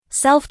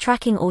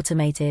Self-tracking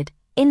automated,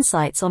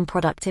 insights on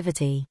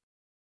productivity.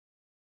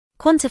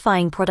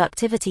 Quantifying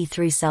productivity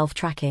through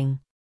self-tracking.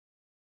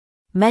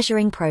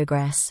 Measuring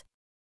progress.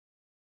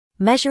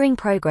 Measuring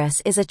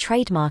progress is a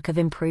trademark of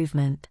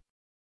improvement.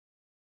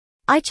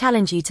 I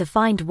challenge you to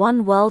find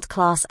one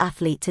world-class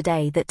athlete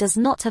today that does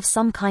not have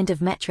some kind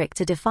of metric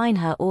to define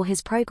her or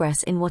his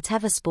progress in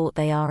whatever sport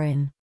they are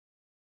in.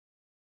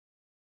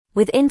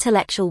 With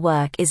intellectual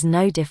work is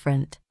no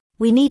different.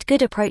 We need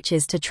good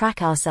approaches to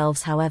track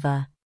ourselves,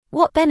 however.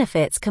 What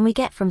benefits can we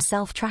get from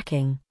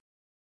self-tracking?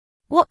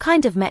 What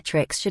kind of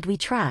metrics should we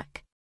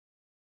track?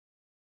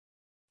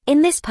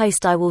 In this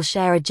post I will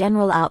share a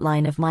general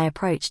outline of my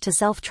approach to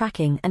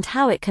self-tracking and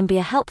how it can be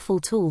a helpful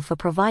tool for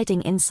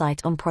providing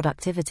insight on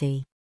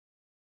productivity.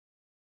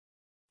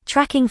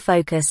 Tracking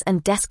focus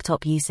and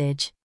desktop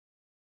usage.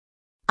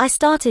 I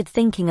started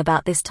thinking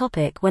about this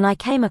topic when I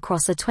came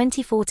across a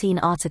 2014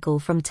 article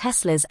from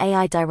Tesla's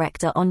AI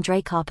director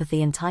Andrej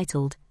Karpathy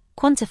entitled,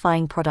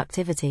 Quantifying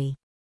Productivity.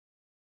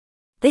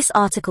 This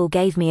article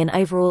gave me an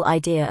overall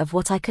idea of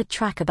what I could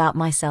track about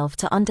myself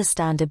to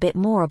understand a bit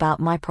more about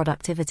my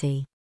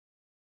productivity.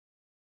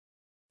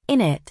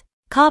 In it,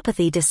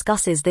 Karpathy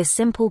discusses this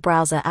simple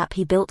browser app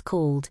he built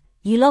called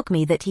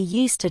Ulogme that he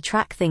used to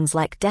track things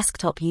like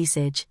desktop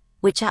usage,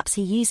 which apps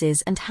he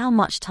uses and how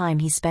much time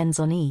he spends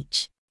on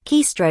each,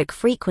 keystroke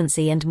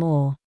frequency and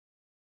more.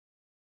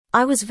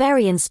 I was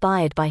very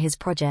inspired by his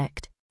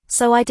project,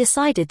 so I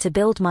decided to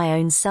build my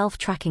own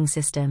self-tracking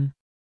system.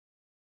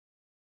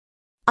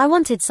 I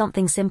wanted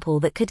something simple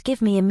that could give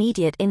me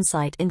immediate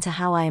insight into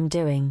how I am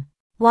doing,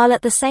 while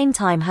at the same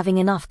time having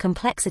enough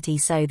complexity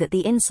so that the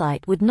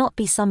insight would not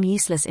be some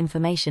useless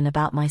information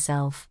about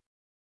myself.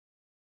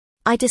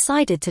 I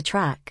decided to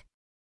track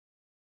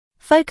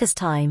focus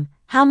time,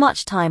 how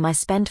much time I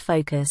spend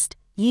focused,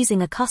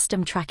 using a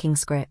custom tracking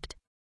script.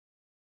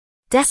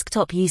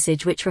 Desktop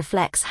usage, which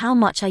reflects how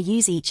much I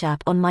use each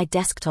app on my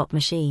desktop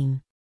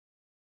machine.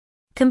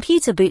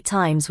 Computer boot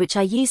times, which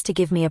I use to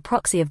give me a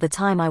proxy of the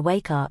time I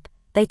wake up.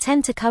 They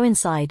tend to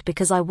coincide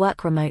because I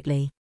work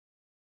remotely.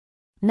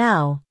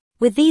 Now,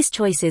 with these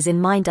choices in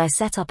mind, I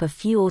set up a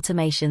few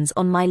automations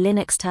on my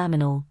Linux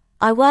terminal.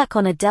 I work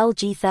on a Dell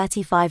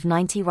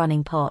G3590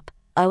 running Pop!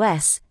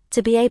 OS,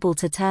 to be able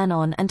to turn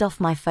on and off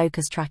my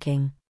focus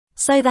tracking,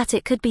 so that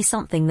it could be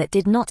something that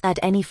did not add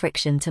any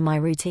friction to my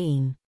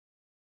routine.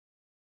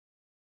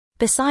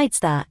 Besides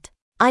that,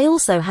 I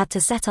also had to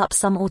set up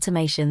some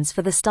automations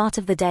for the start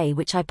of the day,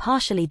 which I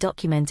partially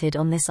documented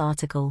on this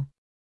article.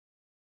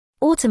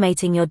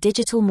 Automating your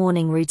digital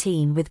morning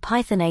routine with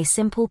Python. A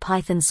simple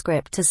Python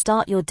script to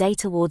start your day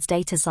towards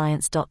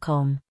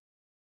datascience.com.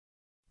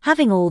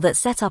 Having all that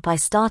set up, I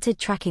started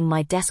tracking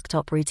my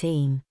desktop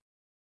routine.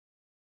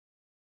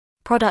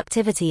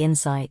 Productivity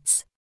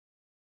insights.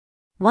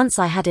 Once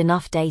I had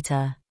enough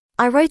data,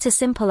 I wrote a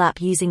simple app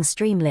using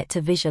Streamlit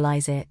to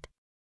visualize it.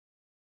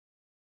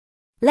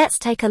 Let's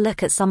take a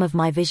look at some of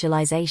my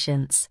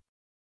visualizations.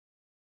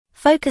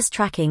 Focus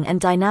tracking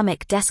and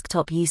dynamic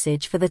desktop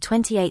usage for the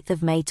 28th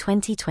of May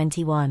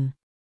 2021.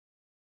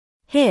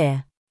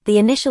 Here, the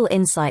initial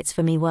insights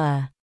for me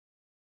were: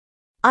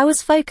 I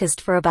was focused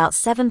for about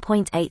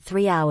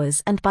 7.83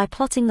 hours, and by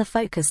plotting the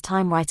focus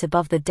time right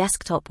above the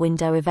desktop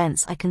window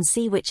events, I can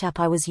see which app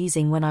I was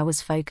using when I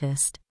was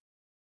focused.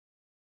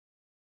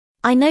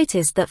 I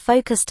noticed that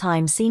focus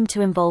time seemed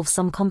to involve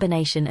some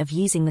combination of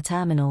using the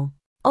terminal,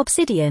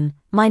 Obsidian,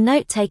 my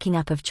note-taking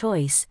app of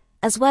choice,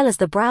 as well as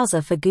the browser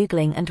for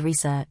Googling and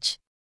research.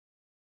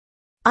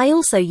 I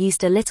also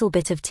used a little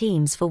bit of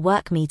Teams for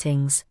work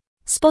meetings,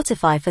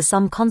 Spotify for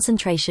some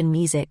concentration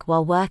music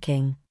while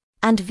working,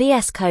 and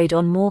VS Code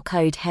on more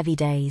code-heavy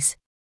days.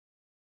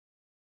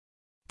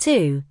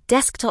 2.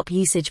 Desktop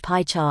usage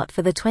pie chart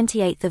for the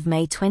 28th of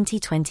May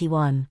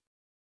 2021.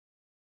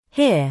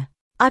 Here,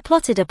 I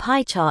plotted a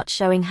pie chart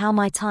showing how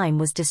my time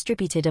was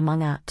distributed among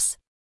apps.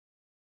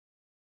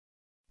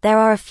 There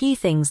are a few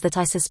things that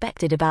I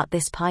suspected about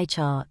this pie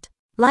chart,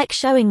 like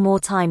showing more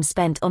time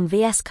spent on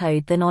VS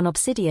Code than on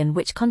Obsidian,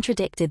 which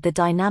contradicted the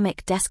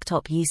dynamic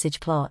desktop usage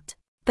plot.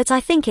 But I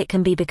think it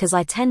can be because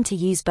I tend to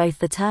use both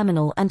the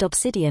terminal and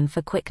Obsidian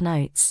for quick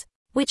notes,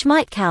 which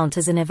might count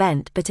as an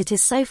event, but it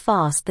is so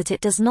fast that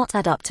it does not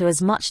add up to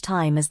as much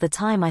time as the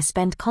time I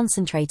spend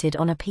concentrated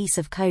on a piece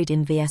of code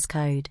in VS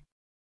Code.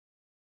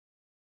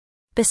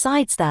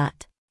 Besides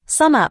that,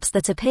 some apps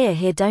that appear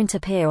here don't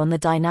appear on the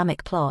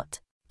dynamic plot.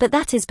 But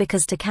that is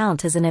because to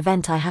count as an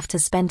event I have to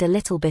spend a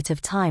little bit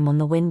of time on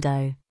the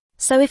window.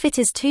 So if it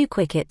is too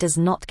quick it does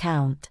not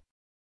count.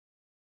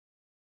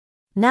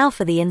 Now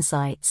for the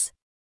insights.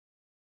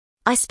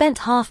 I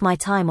spent half my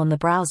time on the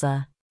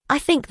browser. I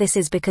think this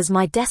is because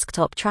my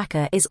desktop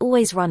tracker is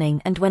always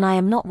running, and when I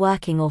am not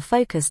working or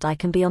focused I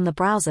can be on the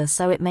browser,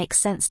 so it makes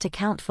sense to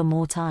count for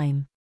more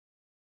time.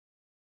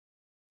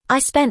 I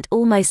spent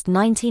almost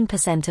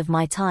 19% of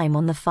my time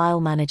on the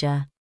file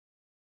manager.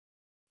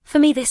 For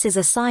me, this is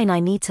a sign I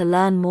need to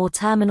learn more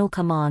terminal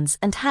commands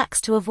and hacks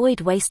to avoid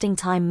wasting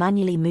time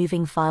manually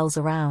moving files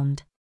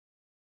around.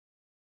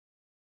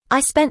 I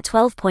spent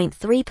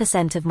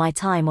 12.3% of my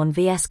time on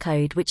VS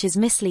Code, which is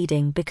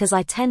misleading because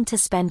I tend to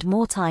spend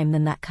more time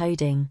than that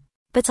coding.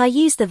 But I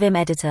use the Vim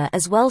editor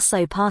as well,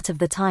 so part of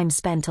the time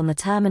spent on the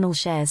terminal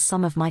shares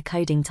some of my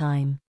coding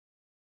time.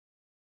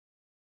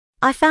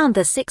 I found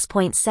that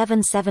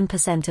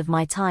 6.77% of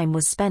my time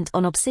was spent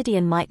on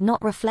Obsidian might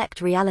not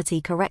reflect reality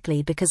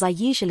correctly because I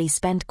usually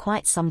spend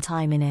quite some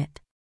time in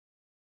it.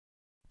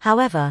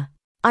 However,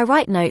 I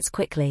write notes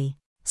quickly,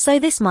 so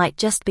this might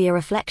just be a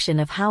reflection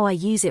of how I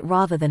use it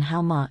rather than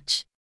how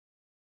much.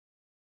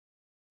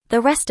 The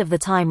rest of the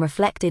time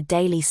reflected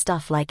daily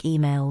stuff like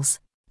emails,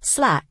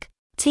 Slack,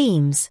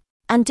 Teams,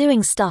 and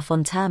doing stuff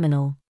on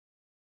terminal.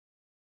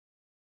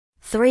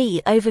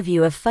 3.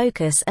 Overview of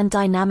focus and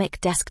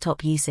dynamic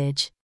desktop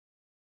usage.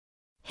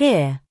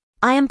 Here,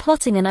 I am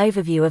plotting an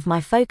overview of my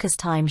focus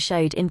time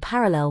showed in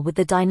parallel with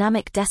the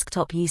dynamic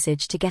desktop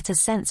usage to get a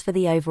sense for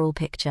the overall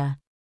picture.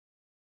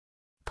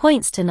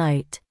 Points to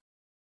note.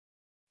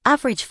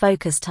 Average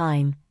focus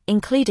time,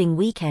 including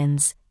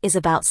weekends, is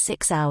about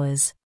 6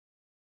 hours.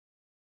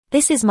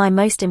 This is my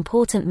most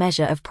important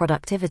measure of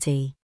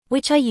productivity,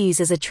 which I use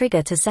as a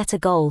trigger to set a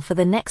goal for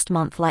the next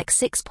month like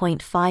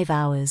 6.5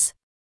 hours.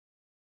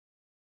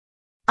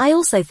 I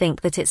also think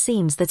that it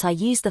seems that I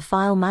use the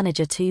file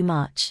manager too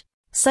much,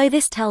 so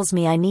this tells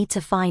me I need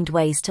to find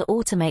ways to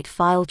automate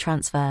file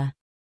transfer.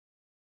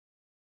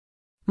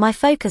 My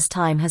focus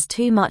time has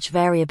too much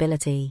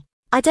variability.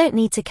 I don't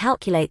need to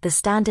calculate the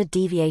standard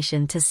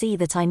deviation to see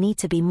that I need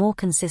to be more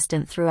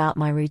consistent throughout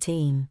my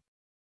routine.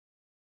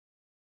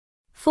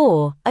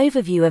 4.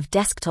 Overview of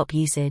desktop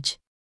usage.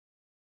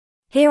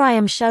 Here I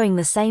am showing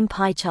the same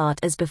pie chart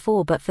as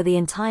before but for the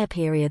entire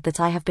period that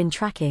I have been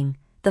tracking,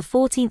 the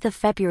 14th of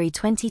February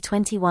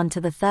 2021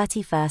 to the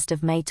 31st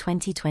of May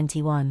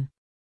 2021.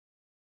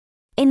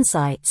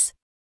 Insights.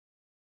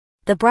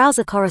 The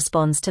browser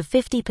corresponds to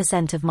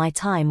 50% of my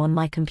time on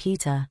my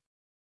computer.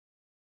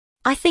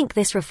 I think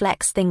this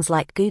reflects things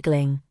like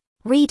Googling,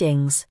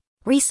 readings,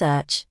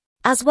 research,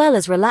 as well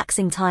as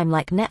relaxing time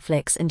like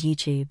Netflix and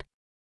YouTube.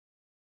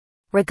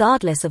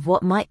 Regardless of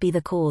what might be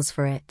the cause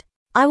for it,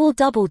 I will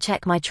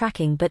double-check my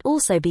tracking but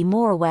also be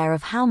more aware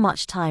of how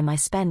much time I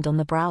spend on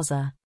the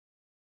browser.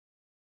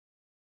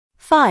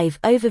 5.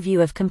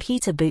 Overview of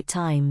computer boot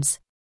times.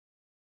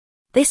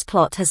 This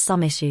plot has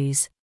some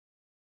issues.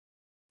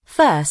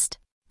 First,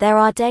 there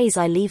are days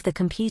I leave the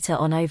computer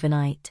on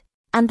overnight,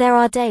 and there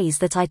are days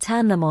that I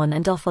turn them on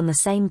and off on the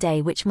same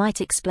day, which might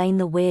explain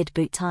the weird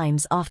boot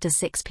times after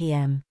 6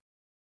 p.m.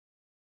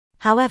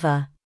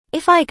 However,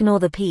 if I ignore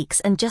the peaks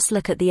and just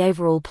look at the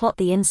overall plot,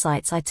 the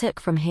insights I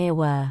took from here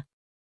were: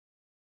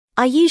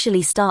 I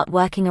usually start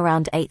working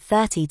around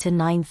 8:30 to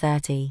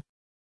 9:30.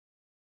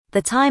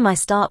 The time I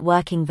start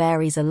working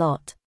varies a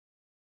lot.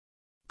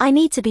 I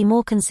need to be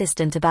more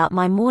consistent about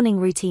my morning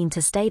routine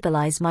to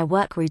stabilize my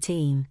work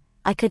routine.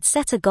 I could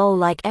set a goal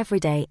like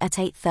every day at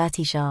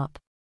 8:30 sharp.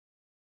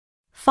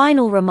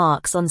 Final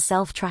remarks on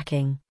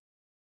self-tracking.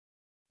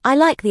 I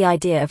like the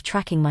idea of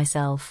tracking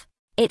myself.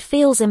 It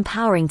feels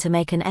empowering to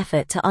make an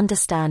effort to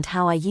understand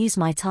how I use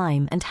my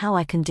time and how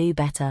I can do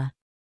better.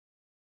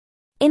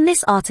 In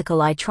this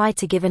article I tried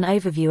to give an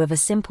overview of a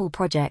simple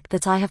project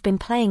that I have been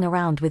playing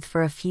around with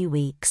for a few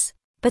weeks,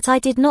 but I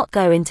did not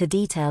go into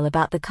detail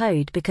about the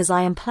code because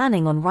I am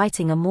planning on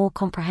writing a more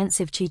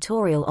comprehensive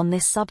tutorial on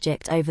this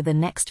subject over the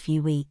next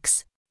few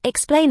weeks,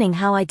 explaining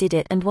how I did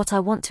it and what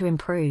I want to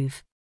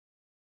improve.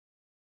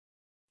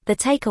 The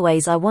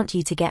takeaways I want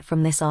you to get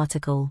from this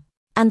article,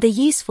 and the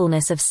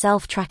usefulness of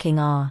self-tracking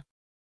are: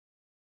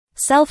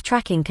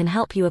 self-tracking can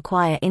help you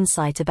acquire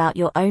insight about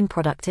your own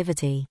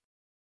productivity.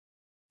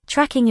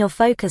 Tracking your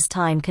focus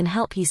time can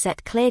help you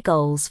set clear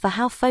goals for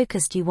how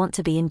focused you want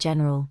to be in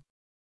general.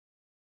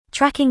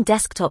 Tracking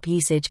desktop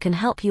usage can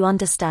help you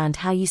understand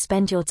how you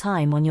spend your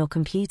time on your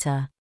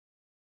computer.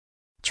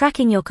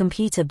 Tracking your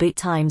computer boot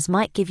times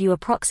might give you a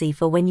proxy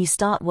for when you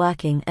start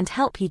working and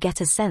help you get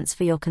a sense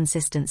for your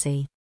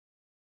consistency.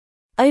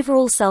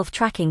 Overall,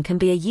 self-tracking can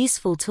be a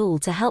useful tool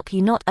to help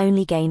you not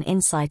only gain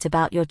insight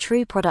about your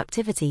true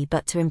productivity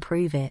but to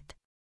improve it.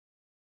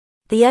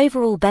 The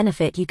overall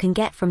benefit you can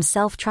get from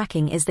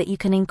self-tracking is that you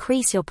can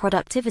increase your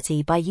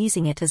productivity by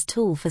using it as a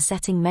tool for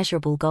setting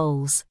measurable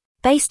goals,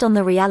 based on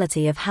the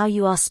reality of how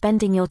you are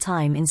spending your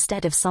time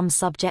instead of some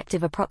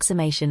subjective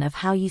approximation of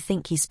how you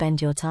think you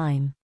spend your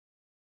time.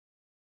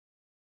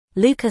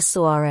 Lucas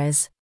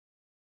Suarez.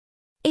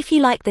 If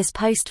you like this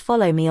post,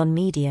 follow me on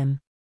Medium.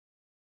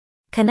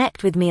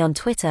 Connect with me on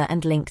Twitter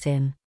and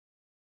LinkedIn.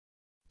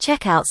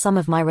 Check out some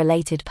of my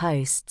related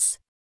posts.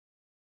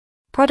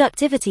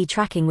 Productivity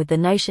tracking with the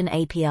Notion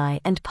API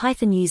and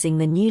Python using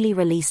the newly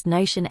released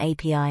Notion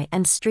API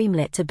and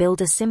Streamlit to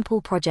build a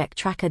simple project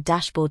tracker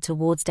dashboard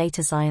towards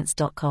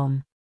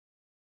datascience.com.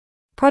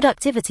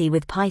 Productivity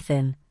with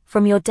Python,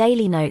 from your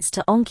daily notes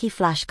to Anki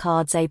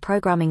flashcards, a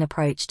programming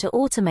approach to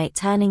automate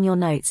turning your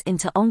notes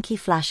into Anki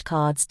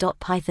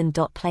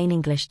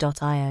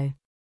flashcards.python.plainenglish.io.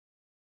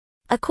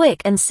 A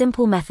quick and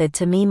simple method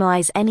to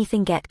memorize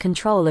anything, get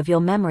control of your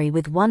memory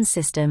with one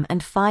system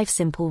and 5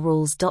 simple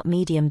rules.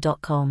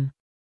 Medium.com.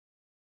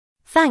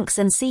 Thanks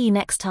and see you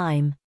next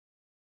time.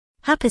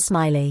 Happy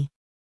Smiley.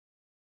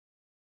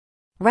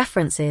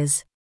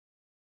 References: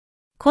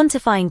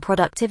 Quantifying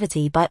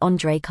Productivity by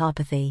Andrej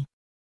Karpathy.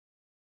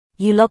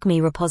 Ulogme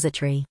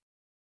repository.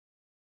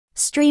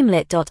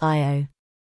 Streamlit.io